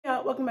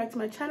welcome back to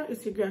my channel.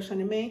 It's your girl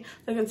Shana May.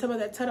 So you can tell by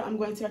that title, I'm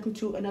going to react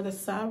into another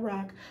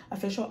Sa-Roc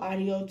official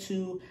audio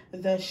to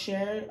the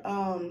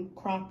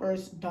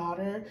Sharecropper's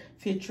daughter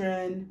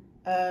featuring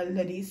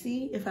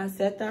Ledisi. If I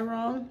said that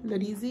wrong,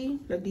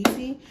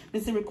 Ledisi.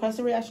 This is a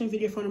requested reaction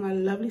video from one of my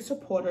lovely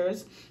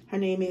supporters. Her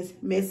name is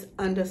Miss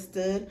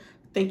Undastood.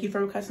 Thank you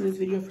for requesting this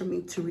video for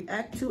me to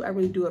react to. I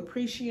really do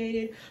appreciate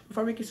it.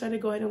 Before we get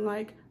started, go ahead and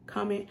like,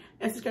 comment,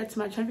 and subscribe to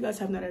my channel if you guys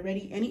have not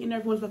already. Any and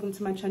everyone's welcome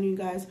to my channel, you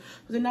guys.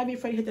 So do not be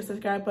afraid to hit the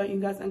subscribe button, you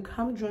guys, and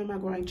come join my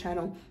growing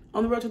channel.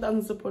 On the road to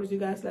 1,000 supporters, you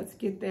guys. Let's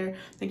get there.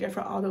 Thank you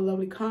for all the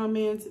lovely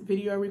comments,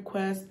 video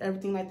requests,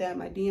 everything like that,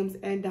 my DMs,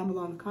 and down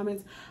below in the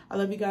comments. I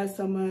love you guys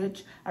so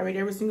much. I read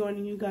every single one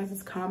of you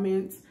guys'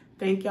 comments.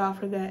 Thank y'all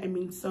for that. It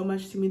means so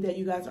much to me that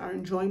you guys are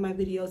enjoying my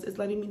videos. It's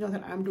letting me know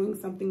that I'm doing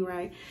something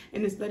right,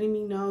 and it's letting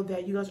me know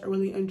that you guys are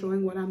really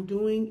enjoying what I'm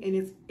doing, and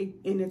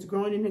it's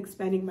growing and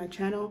expanding my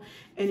channel,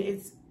 and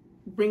it's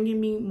bringing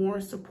me more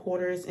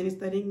supporters, and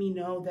it's letting me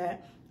know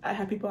that I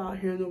have people out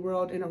here in the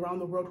world and around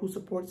the world who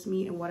supports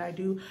me and what I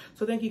do.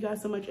 So thank you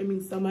guys so much. It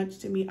means so much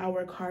to me. I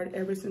work hard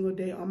every single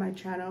day on my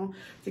channel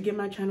to get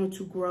my channel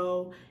to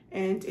grow,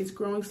 and it's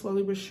growing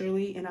slowly but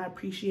surely, and I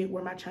appreciate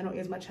where my channel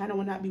is. My channel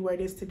would not be where it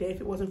is today if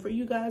it wasn't for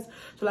you guys.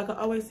 So like I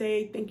always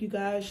say, thank you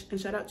guys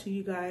and shout out to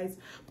you guys.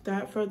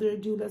 Without further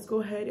ado, let's go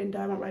ahead and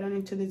dive right on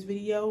into this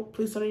video.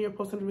 Please turn on your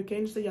post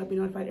notifications so y'all be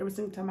notified every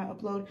single time I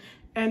upload,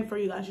 and for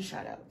you guys, your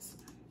shout outs.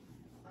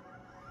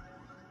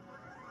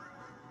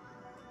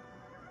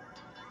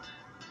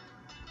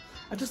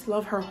 I just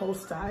love her whole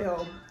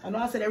style. I know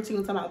I said every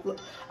single time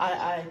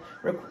I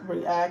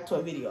react to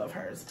a video of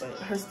hers, but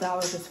her style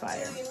is just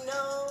fire. Do you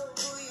know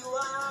who you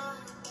are?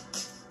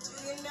 Do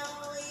you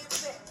know you've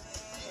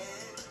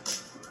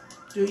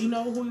been? Do you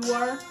know who you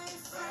are?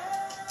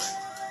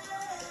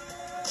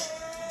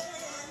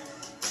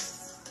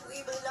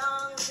 We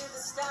belong to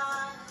the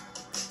stars,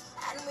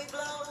 and we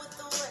blow with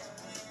the wind.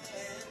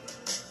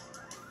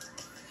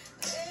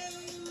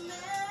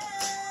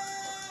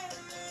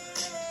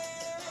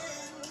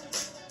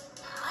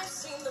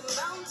 The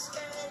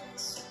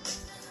mountains,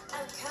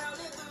 I've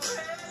counted the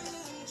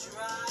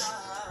raindrops,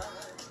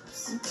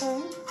 okay,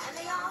 and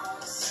they all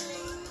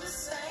sing the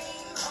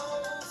same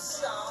old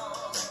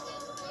song.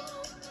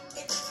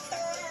 It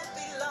can't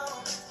be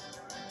long.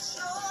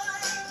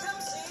 Joy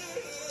comes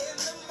in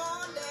the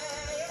morning.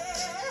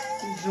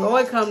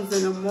 Joy comes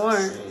in the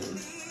morning.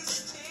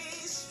 Please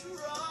be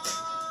strong.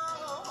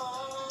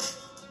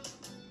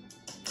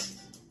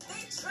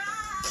 They try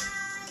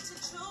to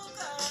choke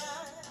us.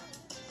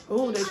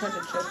 Oh, they tried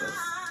to choke us.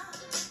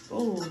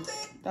 Oh,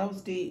 that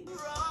was deep.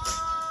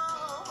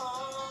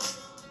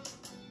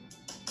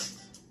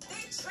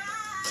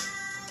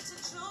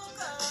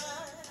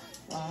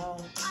 Wow.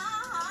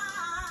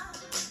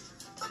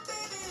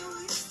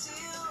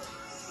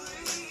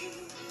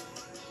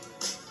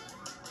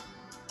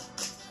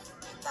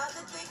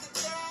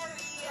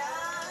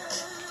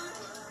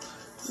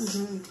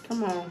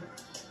 Come on.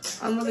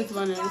 I'm really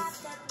feeling this.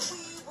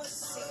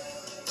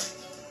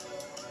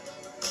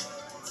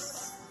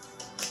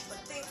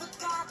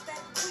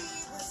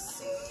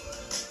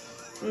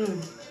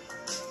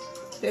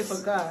 They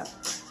forgot.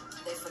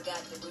 They forgot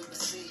that we were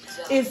sweet.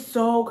 It's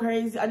so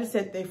crazy. I just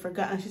said they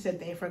forgot, and she said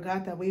they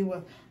forgot that we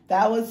were.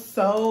 That was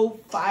so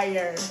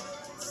fire.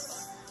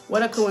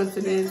 What a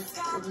coincidence.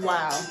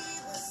 Wow.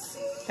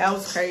 That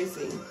was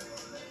crazy.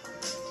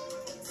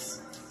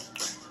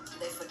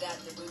 They forgot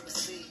that we were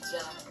sweet,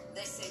 y'all.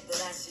 They say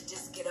that I should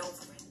just get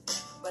over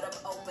it. But I'm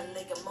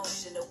openly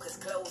emotional, because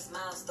closed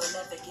mouths don't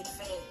ever get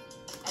fed.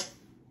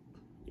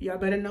 Y'all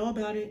better know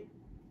about it.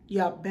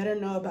 Y'all better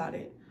know about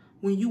it.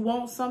 When you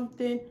want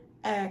something,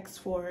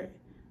 ask for it.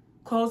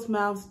 Closed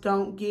mouths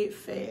don't get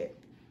fed.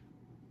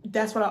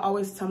 That's what I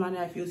always tell my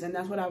nephews, and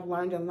that's what I've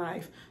learned in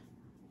life.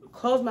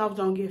 Closed mouths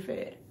don't get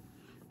fed.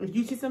 If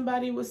you see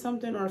somebody with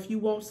something, or if you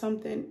want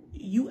something,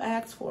 you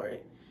ask for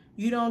it.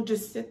 You don't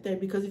just sit there,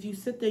 because if you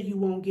sit there, you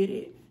won't get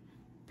it.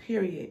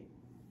 Period.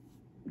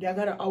 Y'all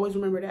gotta always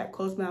remember that.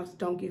 Closed mouths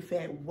don't get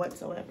fed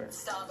whatsoever.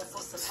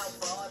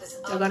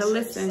 Y'all gotta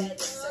listen.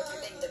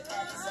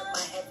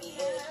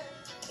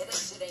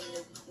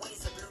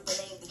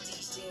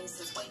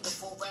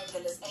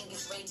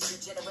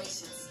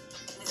 Generations.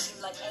 And it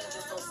seems like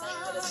angels don't sing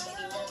with us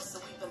anymore, so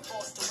we've been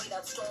forced to wait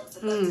out storms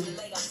and let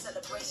delay our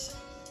celebration.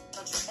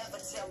 Don't you ever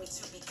tell me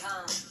to be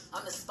kind.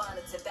 I'm the spine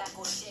of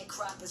tobacco,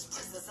 sharecroppers,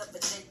 prisoners of the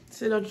day.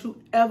 So don't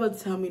you ever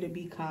tell me to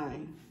be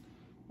kind.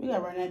 We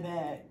gotta run that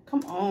back.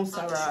 Come on,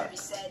 Sa-Roc.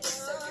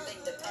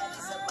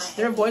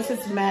 Their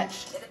voices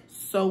match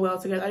so well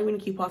together. I didn't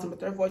even keep pausing, but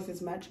their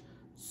voices match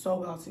so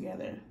well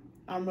together.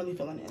 I'm really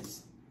feeling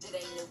this.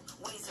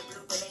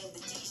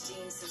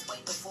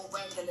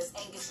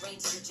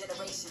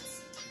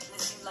 Generations. And it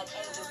seems like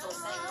angels don't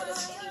sing with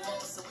us anymore,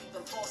 so we've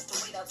been forced to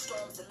wait out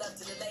storms and love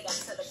to delay our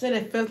celebration. Said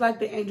it feels like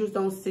the angels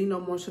don't sing no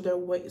more, so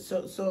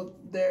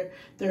they're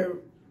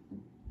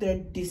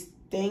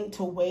distinct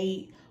to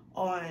wait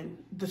on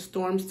the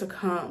storms to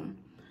come.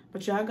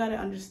 But y'all gotta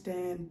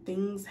understand,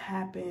 things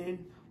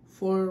happen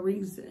for a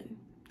reason.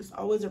 There's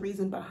always a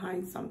reason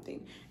behind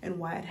something and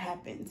why it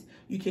happens.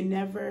 We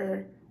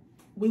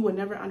will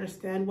never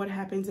understand what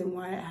happens and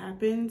why it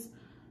happens.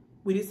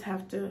 We just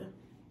have to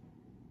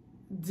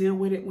deal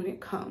with it when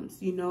it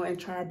comes, you know, and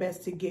try our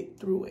best to get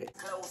through it.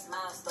 Closed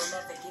mouths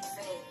don't ever get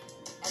fed.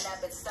 And I've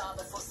been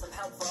starving for some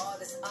help for all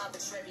this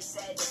arbitrary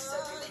sadness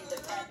circling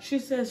the path. She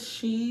says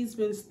she's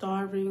been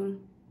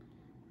starving.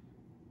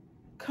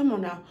 Come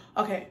on now.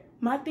 Okay,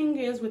 my thing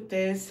is with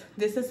this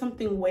is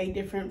something way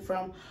different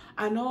from,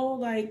 I know,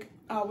 like,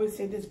 I always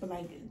say this, but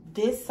like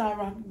this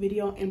Sa-Roc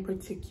video in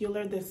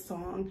particular, this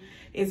song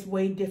is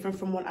way different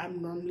from what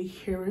I'm normally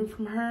hearing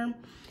from her.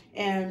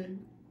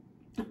 And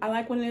I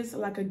like when it's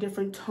like a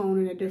different tone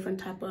and a different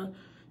type of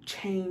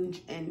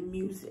change in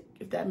music,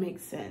 if that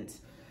makes sense.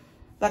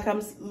 Like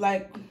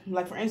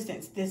like for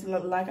instance, this,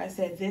 like I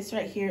said, this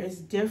right here is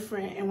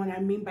different. And what I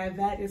mean by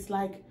that is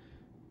like,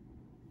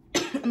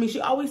 I mean, she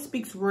always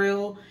speaks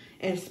real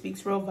and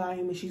speaks real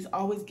volume, and she's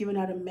always giving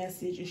out a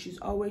message, and she's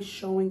always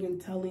showing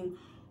and telling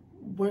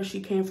where she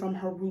came from,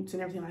 her roots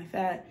and everything like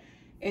that,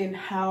 and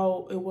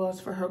how it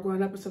was for her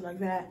growing up and stuff like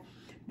that.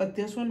 But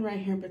this one right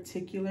here in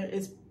particular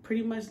is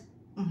pretty much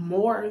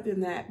more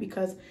than that,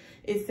 because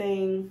it's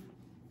saying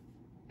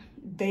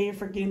they're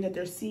forgetting that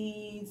they're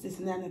seeds, this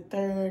and that and the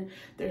third.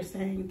 They're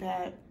saying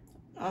that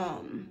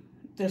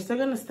they're still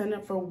going to stand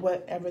up for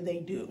whatever they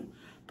do,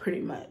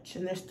 pretty much,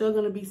 and they're still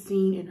going to be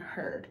seen and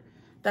heard.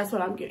 That's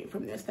what I'm getting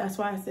from this. That's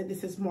why I said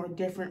this is more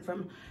different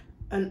from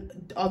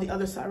all the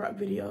other Sa-Roc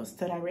videos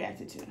that I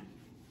reacted to.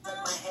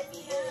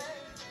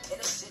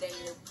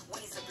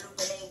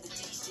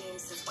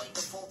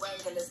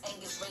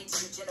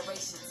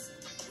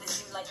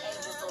 Like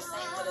angels don't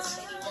sing with us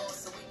anymore,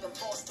 so we've been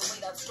forced to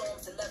wait out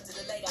storms and love to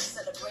delay our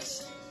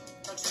celebration.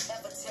 Don't you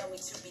ever tell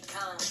me to be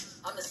calm.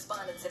 I'm the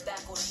spawn of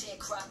tobacco,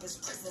 sharecroppers,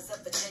 prisoners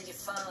of Virginia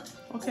farm.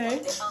 Okay.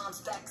 Their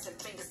arms, backs, and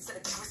fingers to the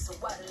gristle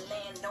while the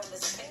land known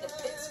as painted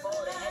pits for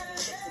all the heavy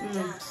lifting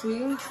down. See?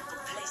 Come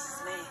from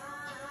places, man,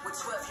 with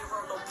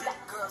 12-year-old old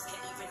black girls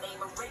can't even name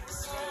a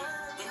rapist, man.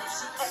 And if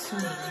she ever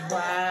did,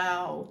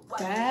 wow,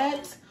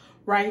 that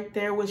right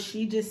there, what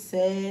she just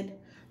said.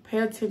 Pay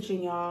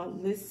attention, y'all.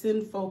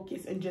 Listen,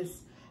 focus, and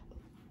just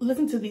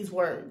listen to these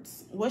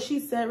words. What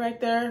she said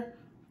right there,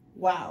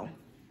 wow.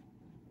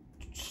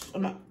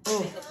 I'm not,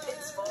 oh.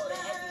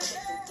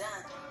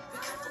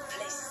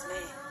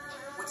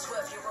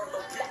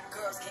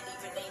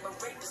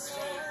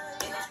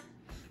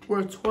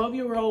 Where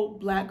 12-year-old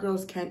black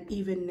girls can't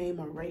even name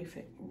a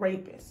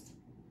rapist.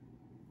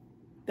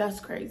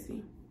 That's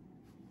crazy.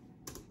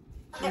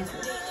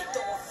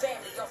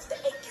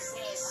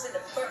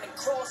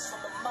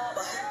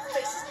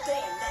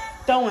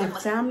 Throwing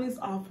families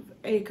off of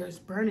acres,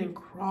 burning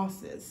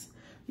crosses.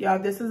 Y'all,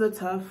 this is a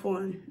tough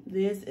one.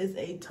 This is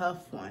a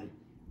tough one.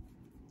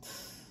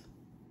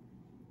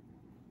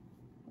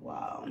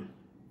 Wow.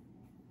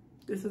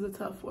 This is a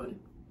tough one.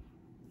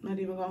 Not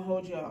even gonna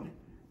hold y'all.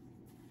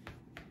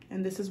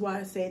 And this is why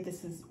I say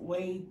this is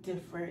way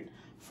different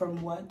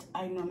from what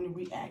I normally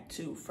react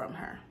to from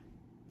her.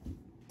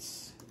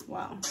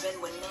 Wow.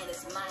 When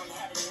Nana's mind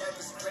had a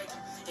nervous break,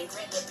 and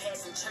granddad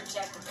passing church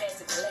after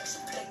passing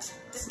collection plates.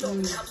 This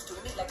story comes to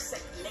me like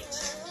second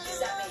nature,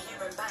 cause I've been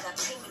hearing about our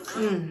pain and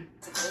glory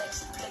to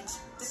collection plates.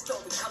 This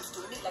story comes to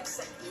me like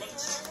second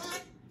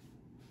nature.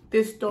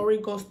 This story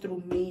goes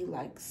through me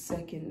like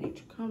second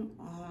nature. Come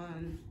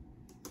on.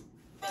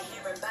 Been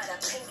hearing about our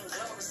pain and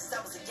glory since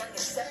I was a young and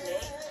 78.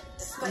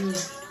 Despite that, we knew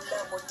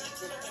love more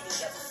deeply than any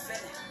other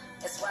feeling.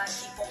 That's why I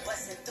keep on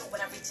busting through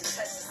when I reach and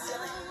touch the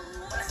ceiling.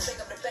 When I say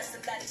I'm the best,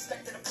 I'm not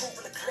expecting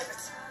approval of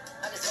clearance.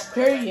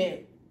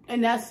 Period.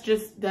 And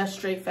that's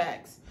straight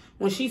facts.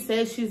 When she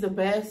says she's the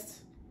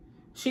best,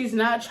 she's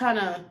not trying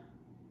to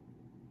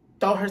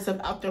throw herself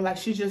out there like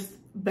she's just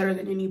better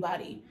than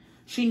anybody.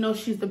 She knows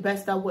she's the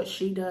best at what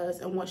she does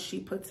and what she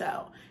puts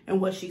out and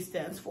what she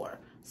stands for.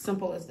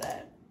 Simple as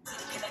that.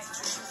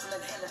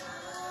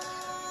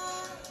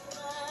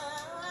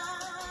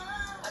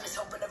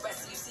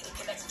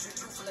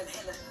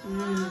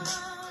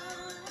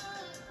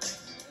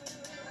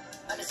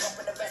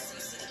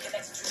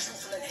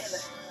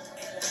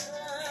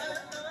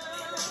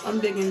 I'm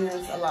digging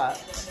this a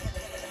lot.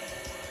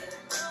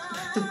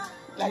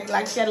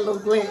 like she had a little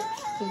glitch.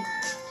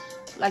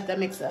 Like that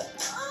mix up.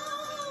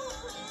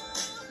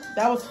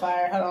 That was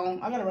fire. Hold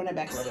on. I gotta run it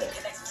back a little bit.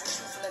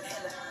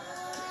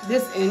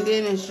 This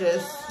ending is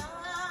just.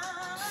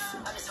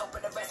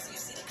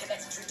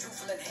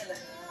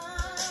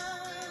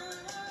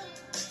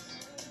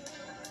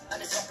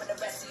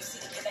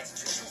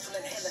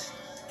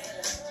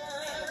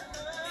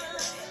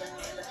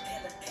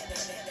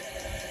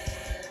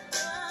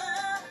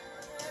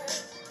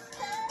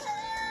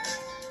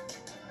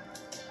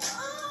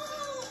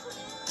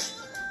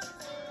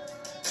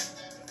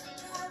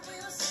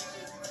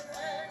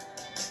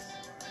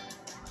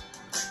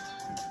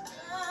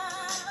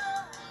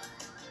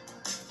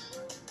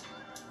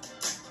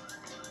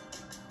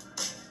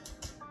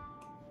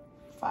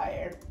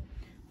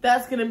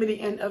 that's gonna be the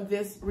end of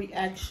this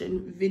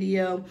reaction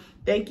video.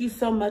 Thank you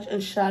so much,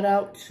 and shout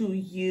out to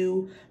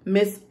you,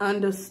 Miss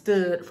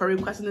Undastood, for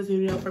requesting this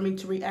video for me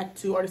to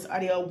react to, or this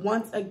audio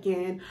once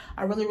again.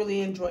 I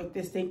really enjoyed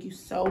this. Thank you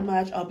so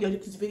much. I hope you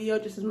enjoyed this video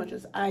just as much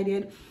as I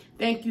did.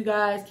 Thank you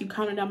guys. Keep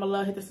commenting down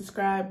below. Hit the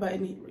subscribe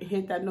button.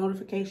 Hit that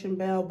notification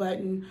bell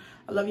button.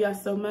 I love y'all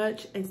so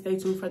much, and stay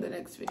tuned for the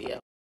next video.